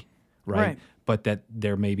identity, right? But that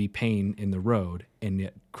there may be pain in the road, and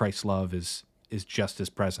yet Christ's love is just as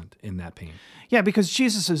present in that pain. Yeah, because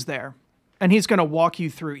Jesus is there, and he's going to walk you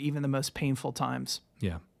through even the most painful times.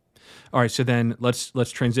 Yeah. All right, so then let's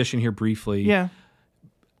transition here briefly. Yeah.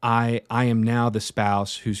 I am now the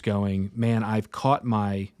spouse who's going, man, I've caught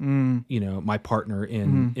my my partner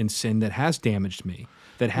in sin that has damaged me,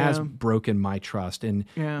 that has broken my trust, and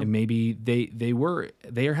maybe they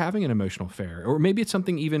are having an emotional affair, or maybe it's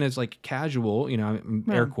something even as like casual, I'm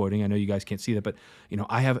air quoting, I know you guys can't see that, but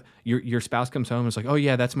I have your spouse comes home and it's like, oh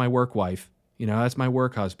yeah, that's my work wife, that's my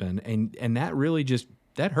work husband, and that really just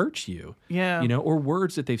that hurts you, or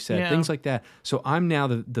words that they've said, things like that. So I'm now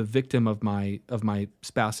the victim of my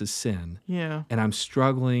spouse's sin, and I'm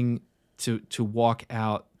struggling to walk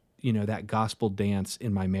out, that gospel dance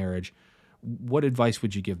in my marriage. What advice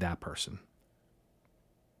would you give that person?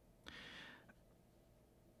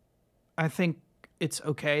 I think it's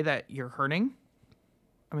okay that you're hurting.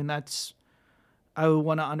 I mean, I would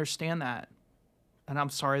want to understand that, and I'm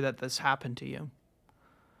sorry that this happened to you.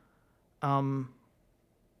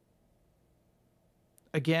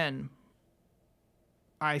 Again,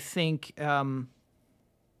 I think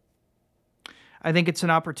it's an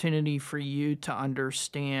opportunity for you to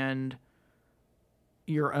understand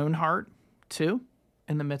your own heart too,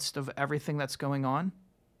 in the midst of everything that's going on.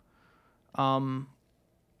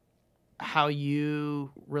 How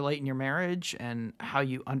you relate in your marriage and how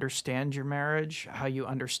you understand your marriage, how you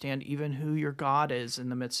understand even who your God is in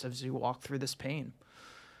the midst of as you walk through this pain.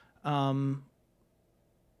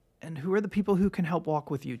 And who are the people who can help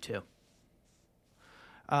walk with you too?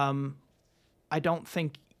 I don't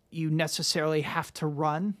think you necessarily have to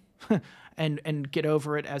run and get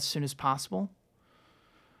over it as soon as possible.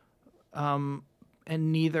 And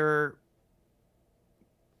neither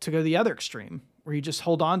to go the other extreme where you just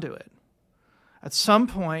hold on to it. At some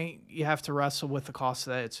point, you have to wrestle with the cost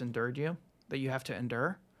that it's endured you, that you have to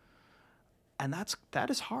endure. And that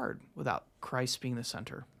is hard without Christ being the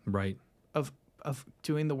center. Right. Of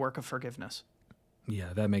doing the work of forgiveness.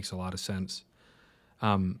 Yeah, that makes a lot of sense.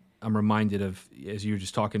 I'm reminded of, as you were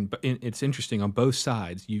just talking, but it's interesting on both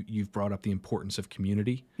sides. You've brought up the importance of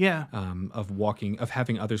community. Yeah. Of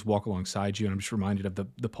having others walk alongside you. And I'm just reminded of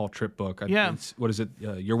the Paul Tripp book. Yeah. What is it?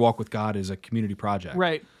 Your walk with God is a community project.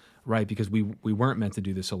 Right. Right. Because we weren't meant to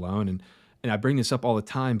do this alone. And I bring this up all the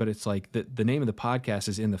time, but it's like the name of the podcast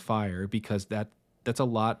is In the Fire, because that's a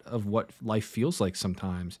lot of what life feels like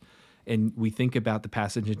sometimes. And we think about the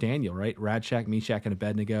passage of Daniel, right? Radshak, Meshach, and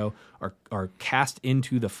Abednego are cast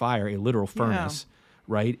into the fire, a literal furnace,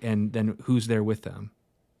 right? And then who's there with them?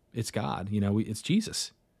 It's God, it's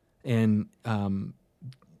Jesus. And,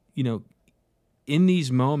 in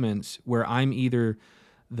these moments where I'm either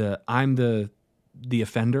the offender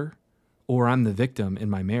or I'm the victim in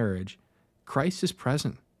my marriage, Christ is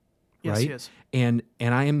present, yes, right? He is. And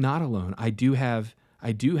I am not alone. I do have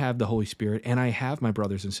the Holy Spirit, and I have my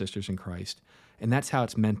brothers and sisters in Christ, and that's how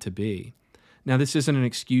it's meant to be. Now, this isn't an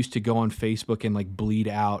excuse to go on Facebook and like bleed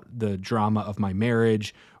out the drama of my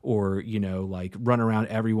marriage, or like run around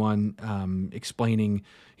everyone explaining,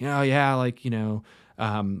 my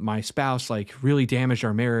spouse like really damaged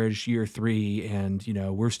our marriage year 3, and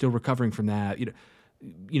we're still recovering from that.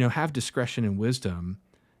 Have discretion and wisdom,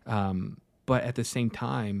 but at the same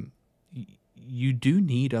time, you do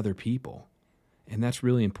need other people. And that's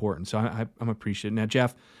really important. So I'm appreciative. Now,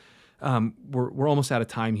 Jeff, we're almost out of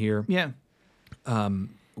time here. Yeah.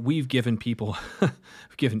 We've given people,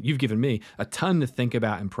 you've given me a ton to think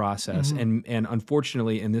about and process. And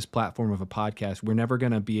unfortunately, in this platform of a podcast, we're never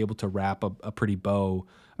going to be able to wrap a pretty bow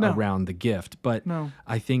around the gift. But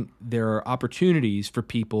I think there are opportunities for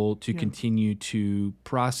people to continue to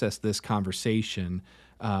process this conversation.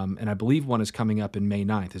 And I believe one is coming up in May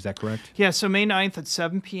 9th. Is that correct? Yeah, so May 9th at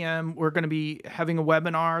 7 p.m., we're going to be having a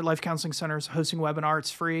webinar. Life Counseling Center is hosting a webinar.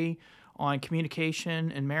 It's free on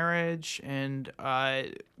communication and marriage, and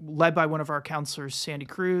led by one of our counselors, Sandy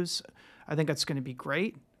Cruz. I think that's going to be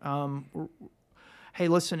great. Hey,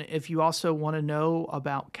 listen, if you also want to know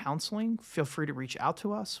about counseling, feel free to reach out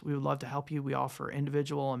to us. We would love to help you. We offer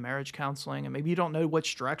individual and marriage counseling, and maybe you don't know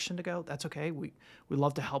which direction to go. That's okay. We'd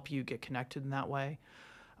love to help you get connected in that way.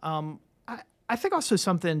 I think also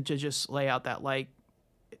something to just lay out that, like,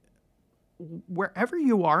 wherever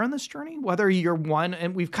you are on this journey, whether you're one,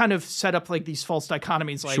 and we've kind of set up like these false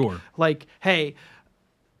dichotomies, like, like, hey,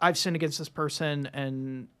 I've sinned against this person,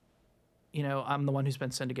 and I'm the one who's been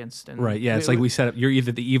sinned against. And right. Yeah. It's like we set up, you're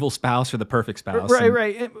either the evil spouse or the perfect spouse.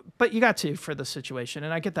 Right. But you got to for the situation,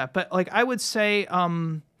 and I get that. But like, I would say,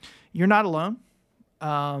 you're not alone.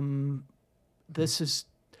 This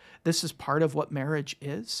is part of what marriage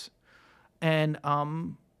is. And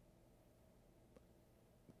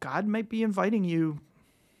God might be inviting you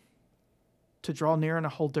to draw near in a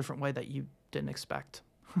whole different way that you didn't expect.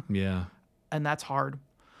 Yeah. And that's hard.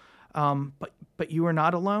 But you are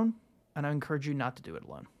not alone. and I encourage you not to do it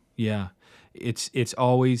alone. Yeah, it's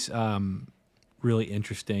always really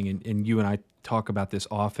interesting, and you and I talk about this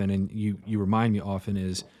often, and you remind me often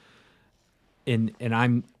is, and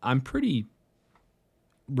I'm pretty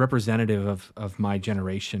representative of my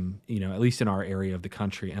generation, at least in our area of the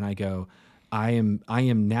country, and I go, I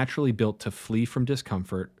am naturally built to flee from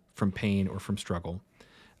discomfort, from pain, or from struggle.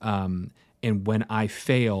 And when I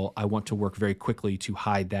fail, I want to work very quickly to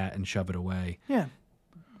hide that and shove it away. Yeah.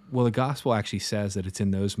 Well, the gospel actually says that it's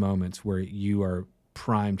in those moments where you are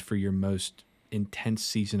primed for your most intense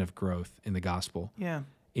season of growth in the gospel. Yeah.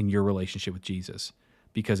 In your relationship with Jesus.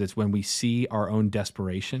 Because it's when we see our own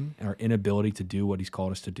desperation and our inability to do what he's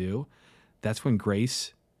called us to do, that's when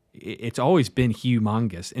grace, it's always been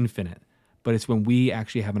humongous, infinite, but it's when we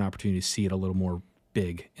actually have an opportunity to see it a little more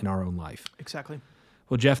big in our own life. Exactly.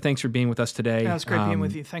 Well, Jeff, thanks for being with us today. Yeah, it's great being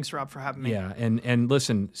with you. Thanks, Rob, for having me. Yeah, and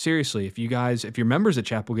listen, seriously, if you're members at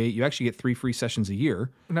Chapelgate, you actually get 3 free sessions a year.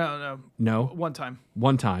 No. One time.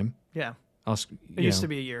 One time. Yeah. It used to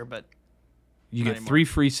be a year, but you get anymore. 3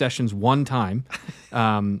 free sessions one time.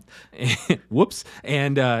 Whoops.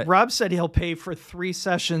 And Rob said he'll pay for 3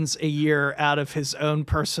 sessions a year out of his own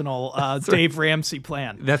personal Dave Ramsey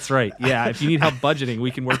plan. That's right. Yeah, if you need help budgeting,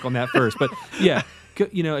 we can work on that first. But yeah,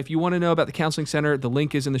 if you want to know about the Counseling Center, the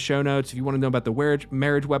link is in the show notes. If you want to know about the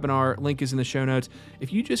marriage webinar, link is in the show notes.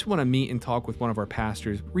 If you just want to meet and talk with one of our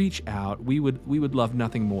pastors, reach out. We would love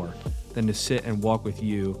nothing more than to sit and walk with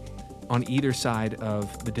you on either side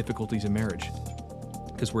of the difficulties of marriage,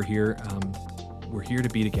 because we're here to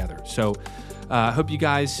be together. So I hope you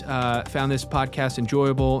guys found this podcast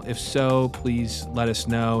enjoyable. If so, please let us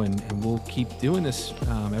know, and we'll keep doing this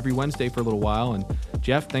every Wednesday for a little while. And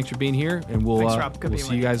Jeff, thanks for being here, and we'll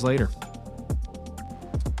see you guys later.